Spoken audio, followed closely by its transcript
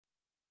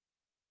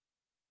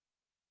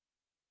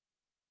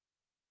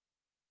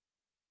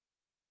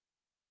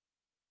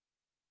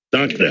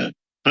Doctor,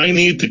 I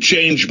need to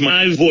change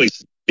my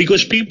voice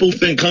because people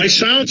think I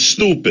sound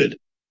stupid.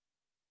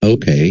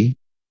 Okay.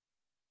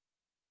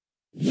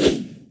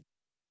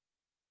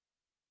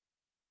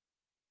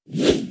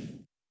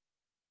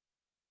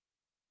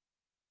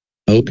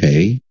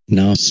 Okay,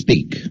 now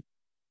speak.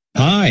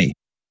 Hi,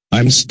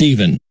 I'm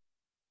Steven.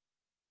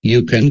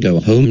 You can go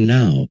home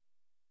now.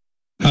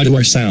 How do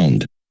I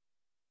sound?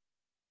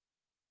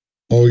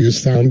 Oh, you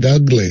sound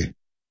ugly.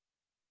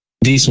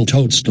 Diesel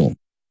Toadstool.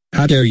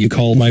 How dare you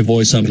call my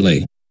voice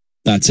ugly?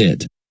 That's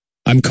it.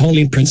 I'm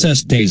calling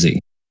Princess Daisy.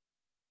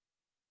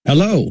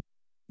 Hello,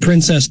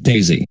 Princess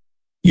Daisy.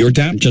 Your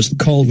dad just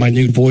called my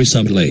new voice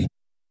ugly.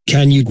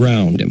 Can you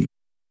ground him?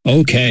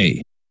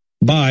 Okay.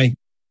 Bye.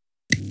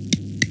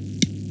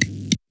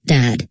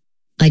 Dad,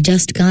 I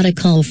just got a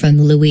call from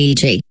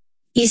Luigi.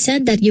 He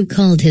said that you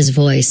called his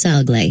voice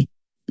ugly.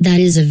 That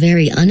is a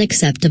very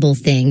unacceptable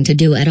thing to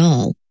do at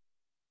all.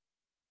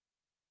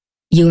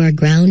 You are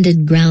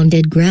grounded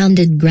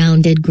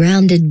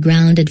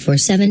for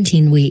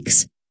 17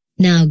 weeks.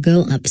 Now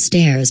go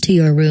upstairs to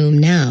your room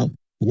now.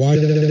 What?